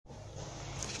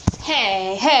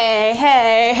Hey,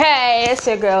 it's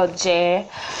your girl Jay.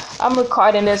 I'm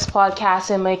recording this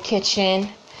podcast in my kitchen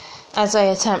as I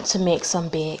attempt to make some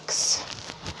bakes.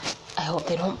 I hope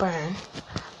they don't burn.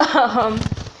 But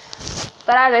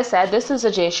as I said, this is a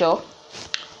Jay show.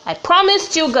 I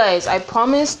promised you guys,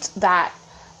 that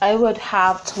I would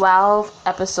have 12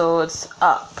 episodes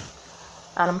up.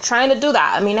 And I'm trying to do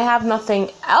that. I mean, I have nothing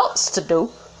else to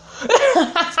do.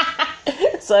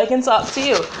 So I can talk to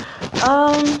you.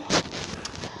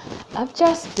 I've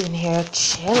just been here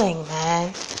chilling,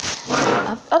 man.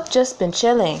 I've just been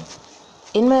chilling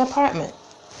in my apartment.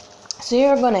 So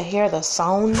you're gonna hear the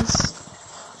sounds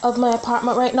of my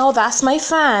apartment right now. That's my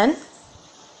fan.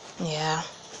 Yeah.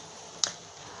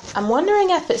 I'm wondering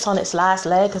if it's on its last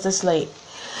leg, because it's like,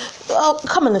 oh,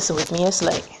 come and listen with me. It's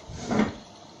like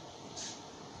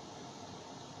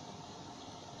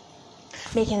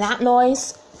making that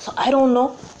noise. So I don't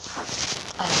know.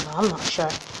 I'm not sure.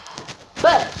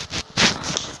 But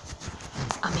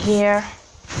I'm here.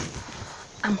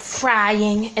 I'm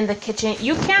frying in the kitchen.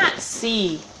 You can't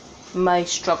see my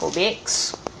struggle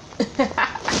bakes.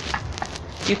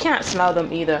 You can't smell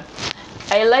them either.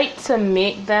 I like to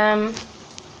make them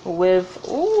with,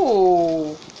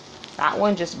 ooh, that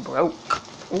one just broke.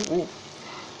 Ooh.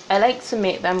 I like to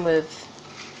make them with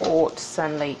oats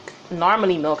and like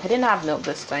normally milk. I didn't have milk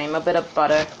this time. A bit of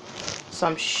butter,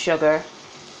 some sugar.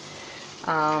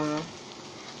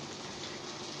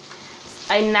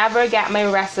 I never get my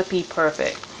recipe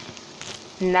perfect.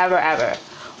 Never ever.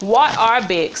 What are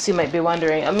bakes, you might be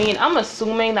wondering? I mean, I'm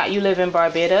assuming that you live in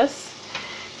Barbados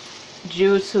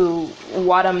due to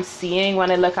what I'm seeing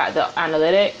when I look at the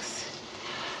analytics.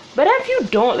 But if you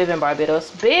don't live in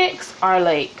Barbados, bakes are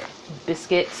like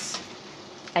biscuits,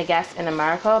 I guess, in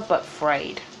America, but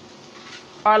fried.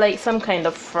 Or like some kind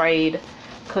of fried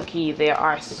cookie. They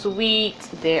are sweet,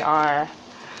 they are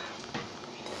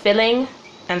filling,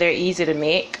 and they're easy to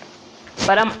make.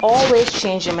 But I'm always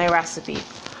changing my recipe.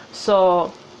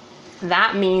 So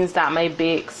that means that my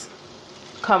bakes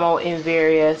come out in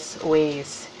various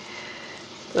ways.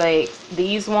 Like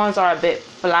these ones are a bit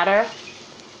flatter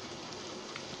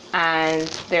and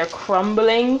they're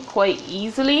crumbling quite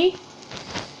easily,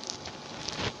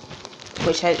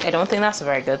 which I don't think that's a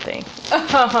very good thing.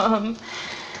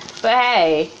 But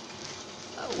hey,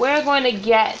 we're going to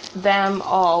get them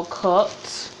all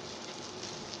cooked.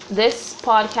 This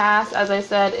podcast, as I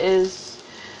said, it's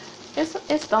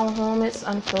down home, it's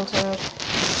unfiltered.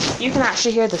 You can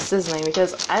actually hear the sizzling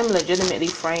because I'm legitimately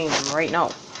frying them right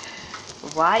now.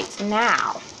 Right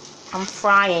now, I'm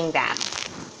frying them.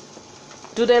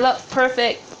 Do they look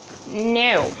perfect?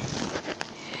 No.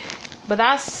 But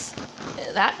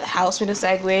that helps me to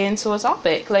segue into a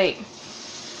topic like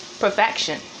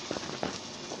perfection.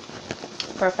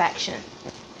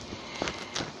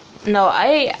 No,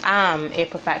 I am a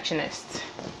perfectionist.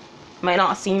 Might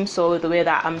not seem so the way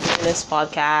that I'm doing this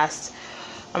podcast.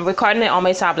 I'm recording it on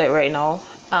my tablet right now.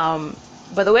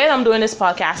 But the way that I'm doing this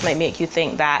podcast might make you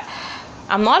think that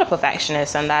I'm not a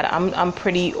perfectionist and that I'm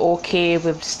pretty okay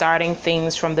with starting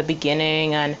things from the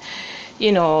beginning and,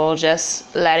 you know,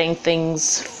 just letting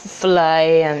things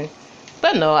fly.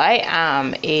 But no, I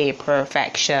am a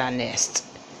perfectionist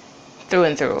through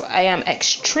and through. I am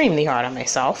extremely hard on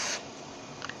myself.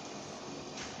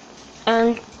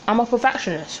 And I'm a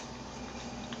perfectionist.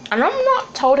 And I'm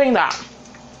not touting that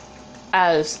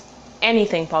as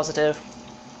anything positive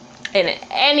in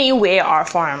any way or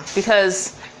form,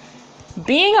 because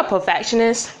being a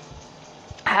perfectionist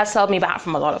has held me back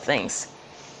from a lot of things.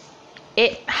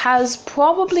 It has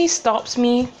probably stopped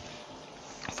me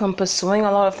from pursuing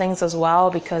a lot of things as well,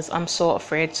 because I'm so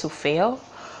afraid to fail.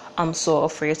 I'm so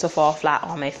afraid to fall flat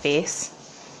on my face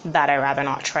that I'd rather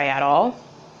not try at all.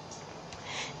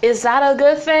 Is that a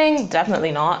good thing?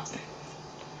 Definitely not.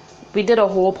 We did a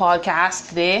whole podcast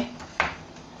today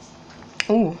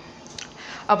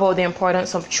about the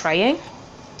importance of trying.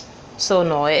 So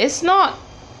no, it's not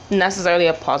necessarily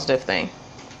a positive thing.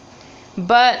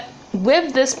 But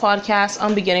with this podcast,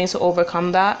 I'm beginning to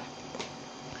overcome that.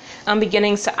 I'm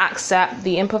beginning to accept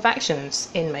the imperfections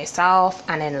in myself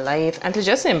and in life, and to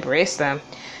just embrace them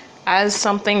as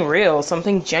something real,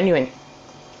 something genuine.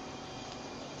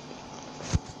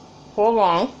 Hold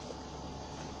on.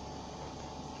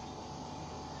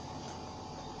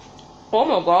 Oh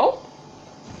my god.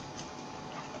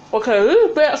 Okay,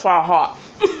 these bakes are hot.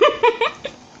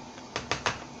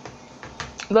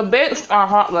 The bakes are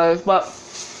hot, guys, but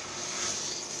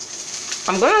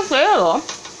I'm gonna say it though.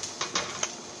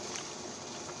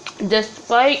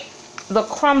 Despite the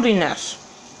crumbliness,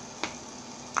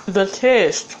 the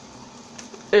taste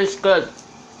is good.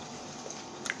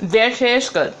 They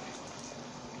taste good.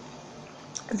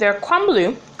 They're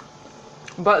crumbly,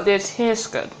 but they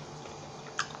taste good.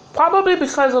 Probably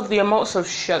because of the amounts of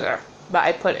sugar that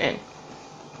I put in.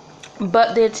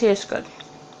 But they taste good.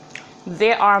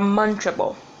 They are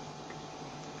munchable.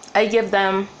 I give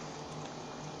them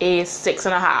a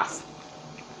 6.5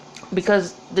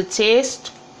 because the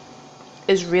taste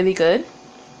is really good.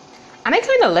 And I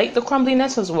kind of like the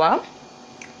crumbliness as well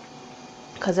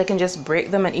because I can just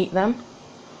break them and eat them.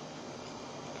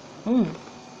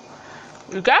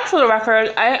 Guys, for the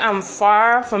record, I am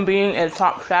far from being a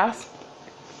top chef.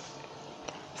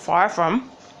 Far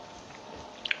from.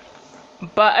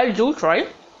 But I do try.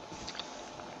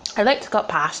 I like to cut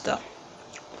pasta.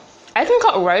 I can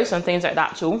cut rice and things like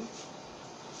that too.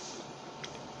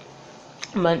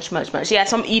 Munch.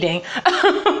 Yes, I'm eating.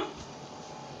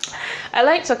 I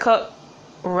like to cook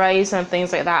rice and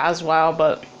things like that as well,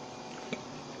 but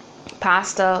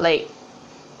pasta, like,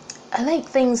 I like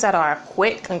things that are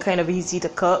quick and kind of easy to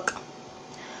cook.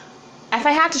 If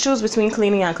I had to choose between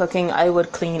cleaning and cooking, I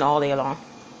would clean all day long.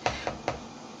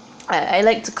 I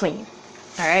like to clean.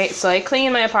 Alright, so I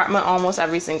clean my apartment almost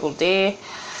every single day.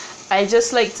 I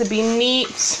just like to be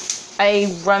neat.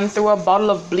 I run through a bottle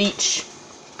of bleach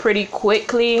pretty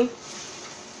quickly.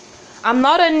 I'm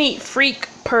not a neat freak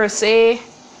per se,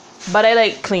 but I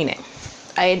like cleaning.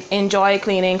 I enjoy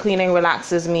cleaning. Cleaning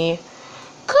relaxes me.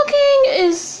 Cooking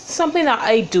is something that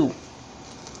I do.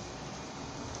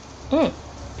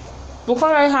 Because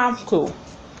I have to.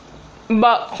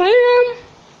 But cleaning,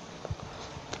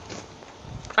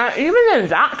 and even in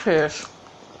that case,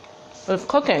 with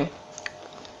cooking,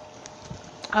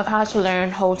 I've had to learn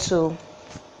how to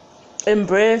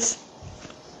embrace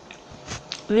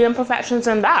the imperfections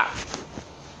in that.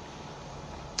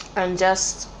 And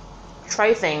just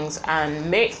try things and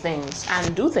make things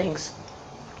and do things.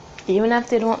 Even if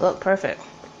they don't look perfect.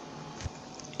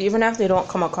 Even if they don't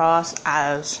come across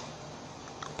as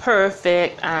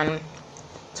perfect and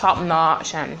top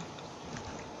notch and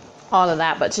all of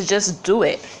that. But to just do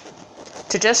it.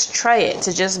 To just try it.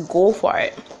 To just go for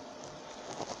it.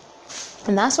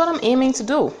 And that's what I'm aiming to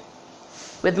do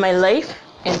with my life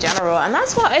in general. And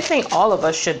that's what I think all of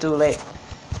us should do. Like,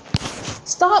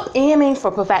 stop aiming for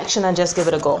perfection and just give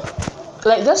it a go.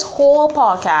 Like, this whole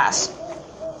podcast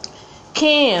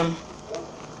came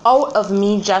out of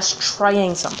me just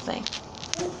trying something.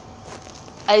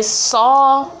 I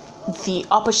saw the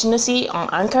opportunity on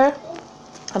Anchor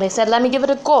and I said, let me give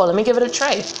it a go. Let me give it a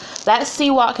try. Let's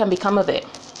see what can become of it.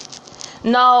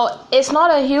 Now, it's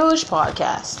not a huge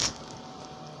podcast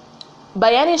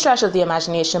by any stretch of the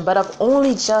imagination, but I've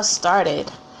only just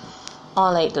started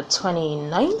on like the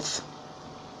 29th.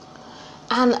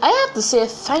 And I have to say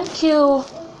thank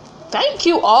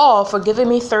you all for giving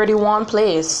me 31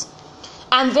 plays.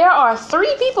 And there are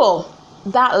 3 people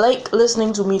that like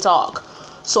listening to me talk.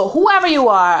 So whoever you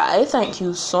are, I thank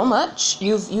you so much.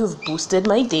 You've boosted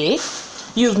my day.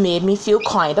 You've made me feel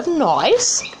kind of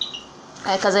nice.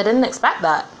 Because I didn't expect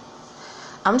that.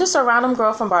 I'm just a random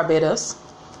girl from Barbados.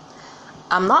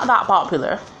 I'm not that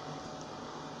popular.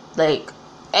 Like,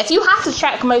 if you have to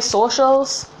check my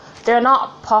socials, they're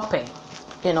not popping.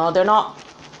 You know, they're not,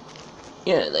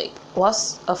 you know, like,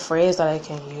 what's a phrase that I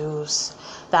can use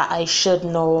that I should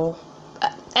know?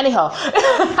 Anyhow,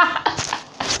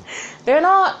 they're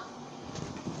not,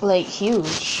 like,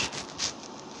 huge.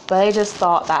 But I just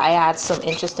thought that I had some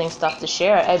interesting stuff to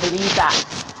share. I believe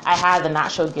that I had the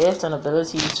natural gift and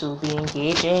ability to be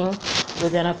engaging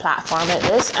within a platform like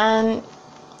this, and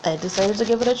I decided to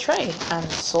give it a try. And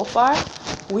so far,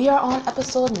 we are on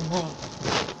episode 9.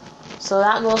 So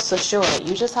that goes to show it.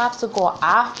 You just have to go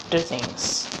after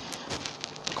things.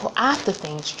 Go after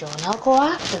things, Jonah. Go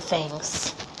after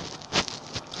things.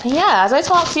 And yeah, as I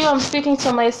talk to you, I'm speaking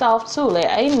to myself too. Like,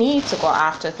 I need to go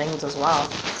after things as well.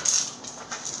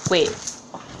 Wait,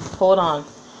 hold on.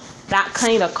 That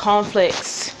kind of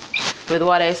conflicts with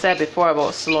what I said before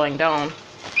about slowing down.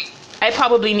 I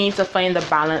probably need to find the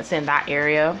balance in that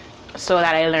area so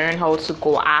that I learn how to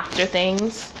go after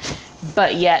things,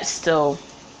 but yet still,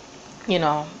 you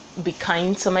know, be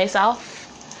kind to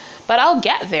myself. But I'll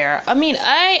get there. I mean,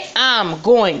 I am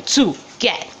going to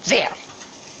get there.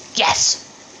 Yes.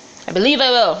 I believe I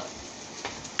will.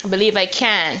 I believe I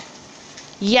can.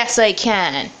 Yes, I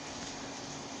can.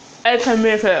 I can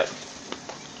make it.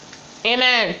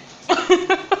 Amen.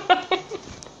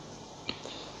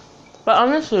 But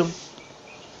honestly,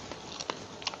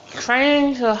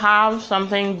 trying to have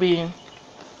something be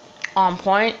on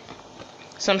point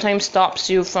sometimes stops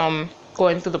you from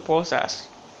going through the process.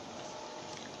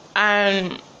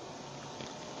 And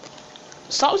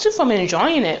stops you from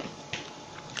enjoying it.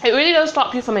 It really does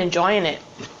stop you from enjoying it.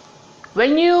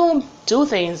 when you do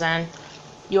things and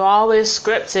you're always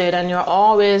scripted and you're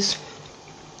always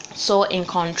so in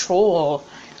control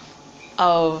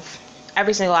of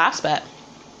every single aspect,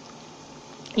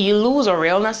 you lose a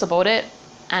realness about it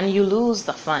and you lose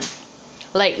the fun.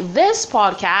 Like, this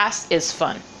podcast is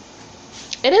fun.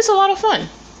 It is a lot of fun.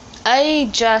 I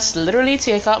just literally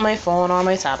take out my phone or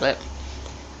my tablet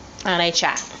and I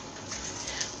chat.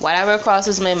 Whatever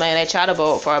crosses my mind, I chat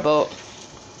about for about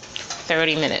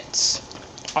 30 minutes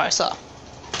or so.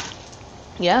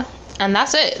 Yeah, and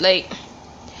that's it. Like,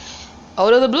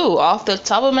 out of the blue, off the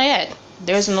top of my head.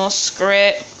 There's no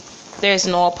script, there's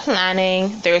no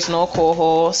planning, there's no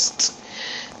co-host.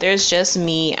 There's just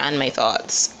me and my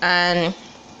thoughts. And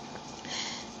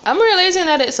I'm realizing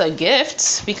that it's a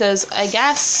gift, because I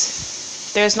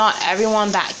guess there's not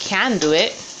everyone that can do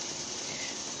it.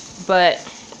 But,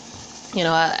 you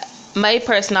know, my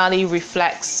personality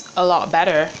reflects a lot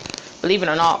better, believe it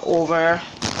or not, over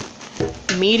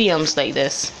mediums like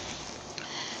this.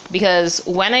 Because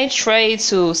when I try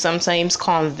to sometimes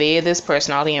convey this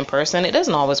personality in person, it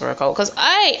doesn't always work out. Because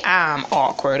I am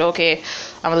awkward, okay?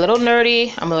 I'm a little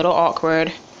nerdy. I'm a little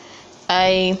awkward.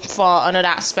 I fall under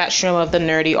that spectrum of the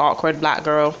nerdy, awkward black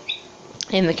girl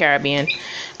in the Caribbean.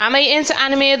 Am I into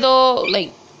anime though?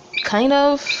 Like, kind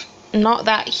of. Not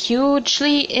that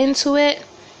hugely into it.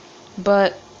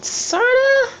 But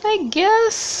sorta, I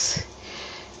guess.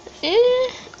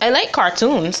 I like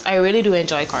cartoons. I really do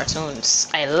enjoy cartoons.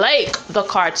 I like the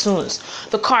cartoons.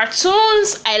 The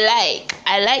cartoons I like.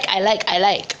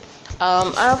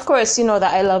 And of course, you know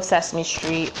that I love Sesame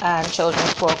Street and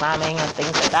children's programming and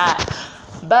things like that.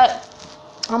 But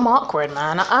I'm awkward,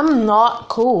 man. I'm not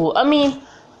cool. I mean,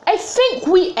 I think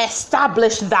we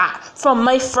established that from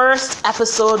my first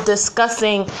episode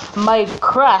discussing my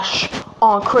crush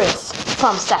on Chris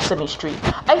from Sesame Street.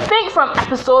 I think from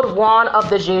episode 1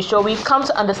 of the J Show, we've come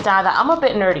to understand that I'm a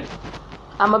bit nerdy.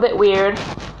 I'm a bit weird.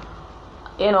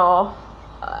 You know,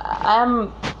 I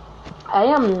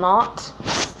am not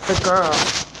the girl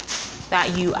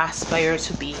that you aspire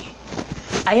to be.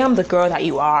 I am the girl that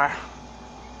you are.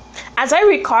 As I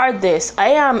record this, I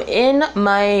am in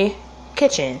my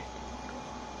kitchen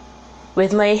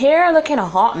with my hair looking a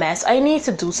hot mess. I need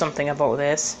to do something about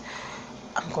this.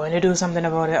 I'm going to do something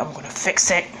about it. I'm going to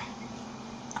fix it.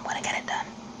 I'm going to get it done.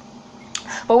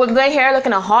 But with my hair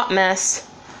looking a hot mess,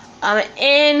 I'm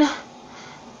in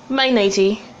my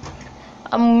nightie.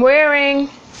 I'm wearing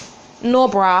no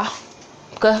bra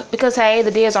because hey,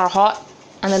 the days are hot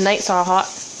and the nights are hot.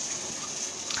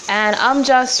 And I'm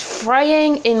just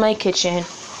frying in my kitchen,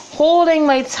 holding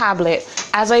my tablet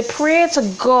as I pray to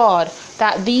God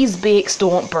that these bakes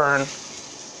don't burn.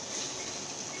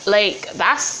 Like,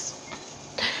 that's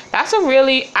a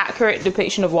really accurate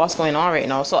depiction of what's going on right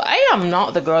now. So I am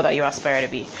not the girl that you aspire to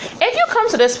be. If you come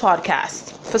to this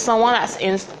podcast for someone that's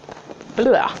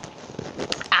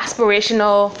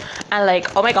aspirational and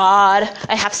like, oh my God,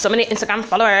 I have so many Instagram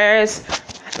followers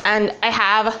and I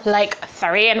have like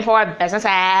 3 and 4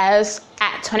 businesses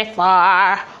at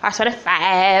 24 or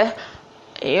 25,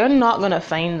 you're not going to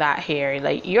find that here.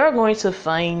 Like, you're going to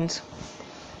find,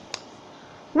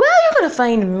 well, you're going to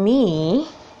find me.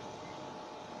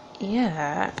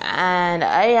 Yeah, and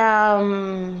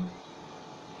I'm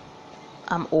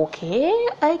okay,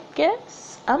 I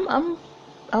guess. I'm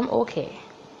okay.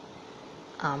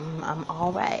 I'm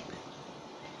all right.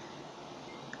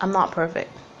 I'm not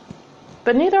perfect,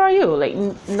 but neither are you. Like,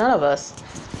 none of us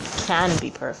can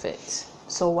be perfect.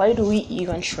 So why do we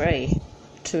even try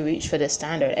to reach for this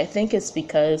standard? I think it's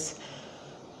because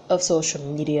of social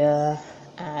media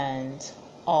and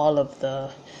all of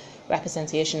the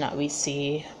representation that we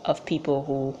see of people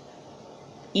who,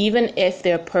 even if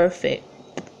they're perfect,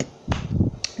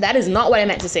 that is not what I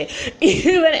meant to say.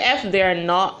 Even if they're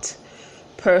not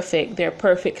perfect, they're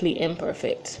perfectly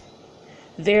imperfect.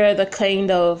 They're the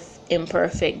kind of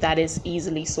imperfect that is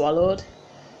easily swallowed.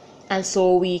 And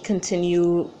so we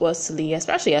continuously,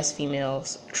 especially as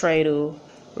females, try to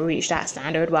reach that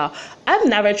standard. Well, I've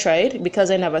never tried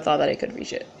because I never thought that I could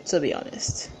reach it, to be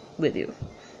honest with you.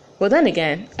 Well, then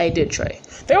again, I did try.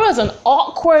 There was an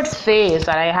awkward phase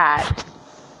that I had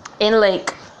in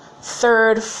like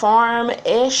 3rd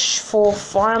form-ish, 4th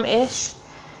form-ish.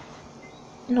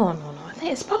 No. I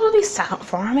think it's probably 2nd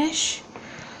form-ish.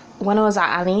 When I was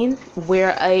at Aline,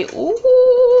 where Lordy.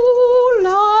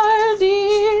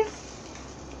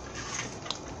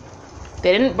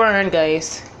 They didn't burn,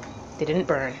 guys. They didn't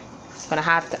burn. Gonna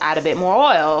have to add a bit more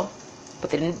oil, but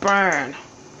they didn't burn.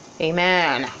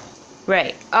 Amen.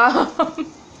 Right.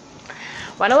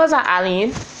 When I was at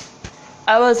Aline,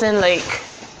 I was in like,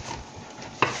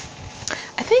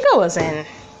 I think I was in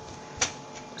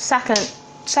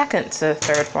second to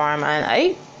third form,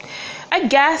 and I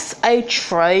guess I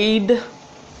tried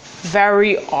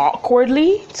very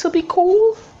awkwardly to be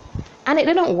cool, and it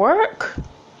didn't work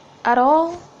at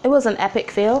all. It was an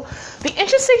epic fail. The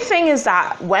interesting thing is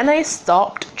that when I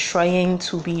stopped trying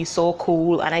to be so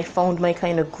cool and I found my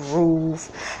kind of groove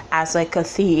as like a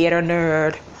theater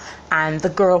nerd and the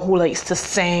girl who likes to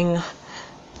sing,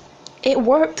 it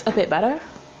worked a bit better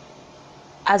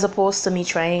as opposed to me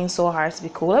trying so hard to be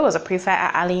cool. I was a prefect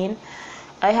at Aline.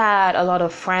 I had a lot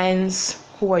of friends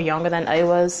who were younger than I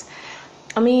was.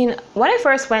 I mean, when I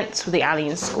first went to the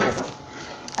Aline school,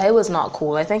 I was not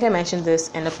cool. I think I mentioned this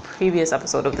in a previous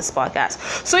episode of this podcast.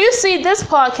 So you see, this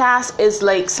podcast is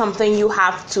like something you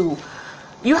have to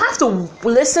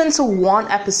listen to one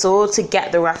episode to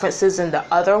get the references in the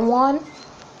other one,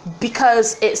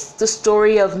 because it's the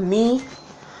story of me.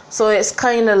 So it's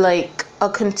kind of like a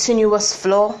continuous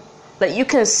flow. Like you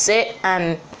can sit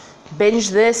and binge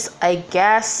this, I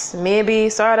guess, maybe,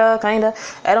 sorta, kinda,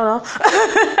 I don't know,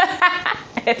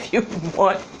 if you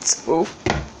want to.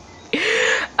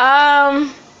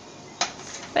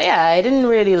 But yeah, I didn't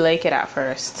really like it at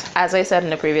first. As I said in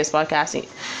the previous podcast,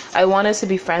 I wanted to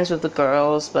be friends with the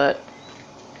girls, but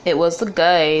it was the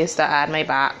guys that had my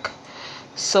back.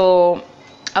 So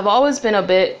I've always been a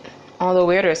bit on the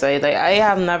weirder side. Like, I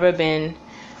have never been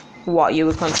what you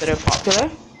would consider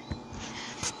popular.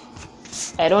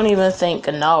 I don't even think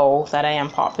now that I am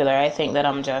popular. I think that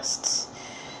I'm just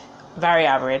very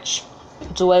average.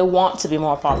 Do I want to be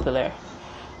more popular?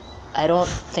 I don't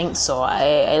think so.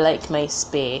 I like my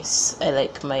space. I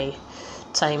like my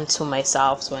time to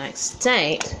myself to an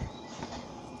extent.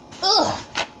 Ugh.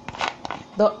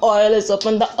 The oil is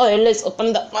open, the oil is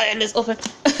open, the oil is open.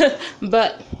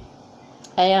 But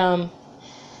I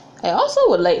also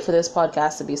would like for this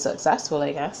podcast to be successful,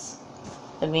 I guess.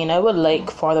 I mean, I would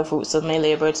like for the fruits of my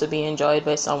labor to be enjoyed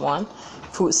by someone.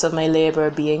 Fruits of my labor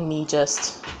being me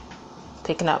just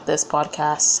picking up this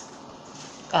podcast.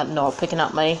 Picking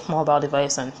up my mobile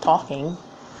device and talking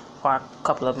for a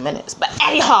couple of minutes. But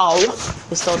anyhow,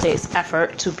 it still takes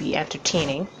effort to be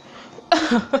entertaining.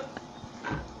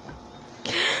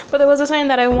 But there was a time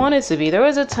that I wanted to be. There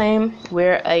was a time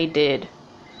where I did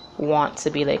want to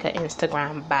be like an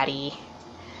Instagram baddie.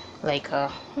 Like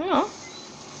to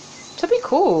be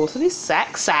cool, to be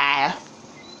sexy.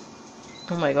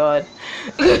 Oh my god.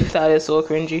 That is so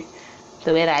cringy.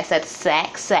 The way that I said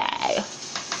sexy.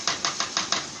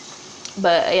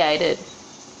 But yeah, I did.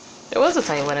 There was a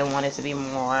time when I wanted to be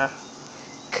more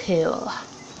cool.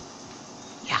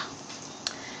 Yeah.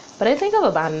 But I think I've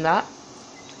abandoned that.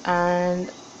 And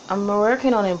I'm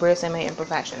working on embracing my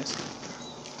imperfections.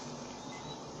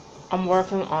 I'm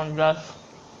working on just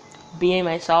being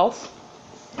myself,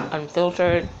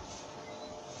 unfiltered,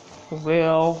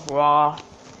 real, raw,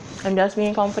 and just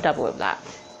being comfortable with that.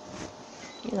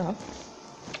 You know,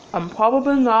 I'm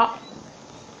probably not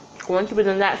going to be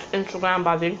the next Instagram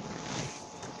baddie,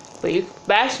 but you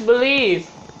best believe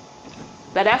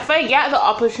that if I get the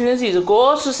opportunity to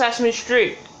go to Sesame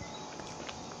Street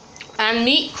and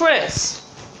meet Chris,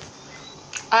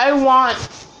 I want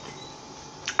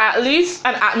at least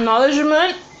an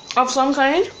acknowledgement of some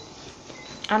kind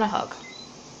and a hug.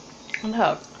 And a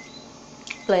hug.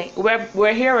 Like,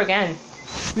 we're here again.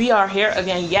 We are here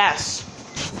again. Yes.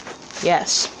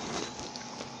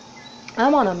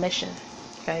 I'm on a mission,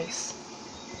 guys.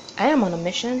 I am on a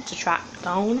mission to track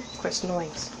down Chris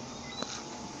Noyes.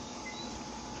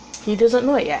 He doesn't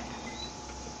know it yet.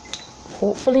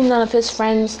 Hopefully none of his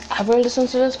friends ever listen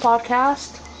to this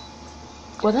podcast.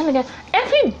 Well, then again,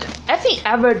 if he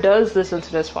ever does listen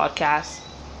to this podcast,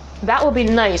 that would be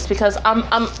nice, because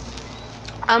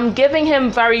I'm giving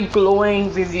him very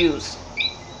glowing reviews.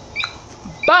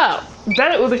 But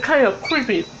then it would be kind of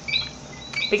creepy,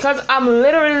 because I'm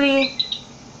literally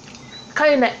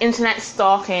kind of internet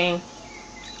stalking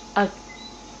an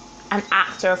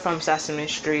actor from Sesame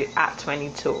Street at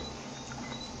 22.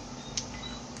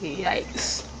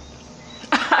 Yikes.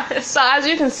 So as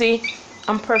you can see,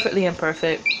 I'm perfectly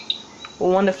imperfect,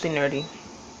 wonderfully nerdy.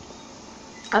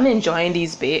 I'm enjoying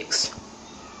these bakes.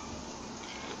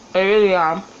 I really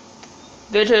am.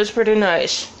 They taste pretty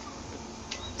nice.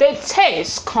 They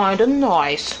taste kind of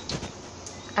nice.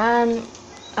 And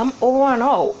I'm over and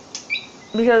out,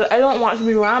 because I don't want to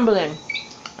be rambling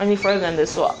any further than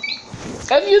this. So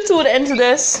if you tuned into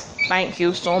this, thank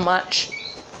you so much.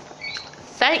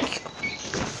 Thank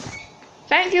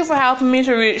you for helping me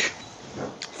to reach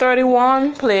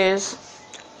 31 plays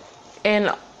in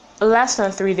less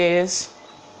than 3 days.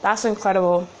 That's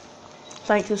incredible.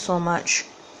 Thank you so much.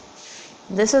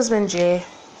 This has been Jay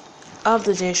of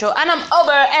The Jay Show, and I'm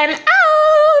over and out.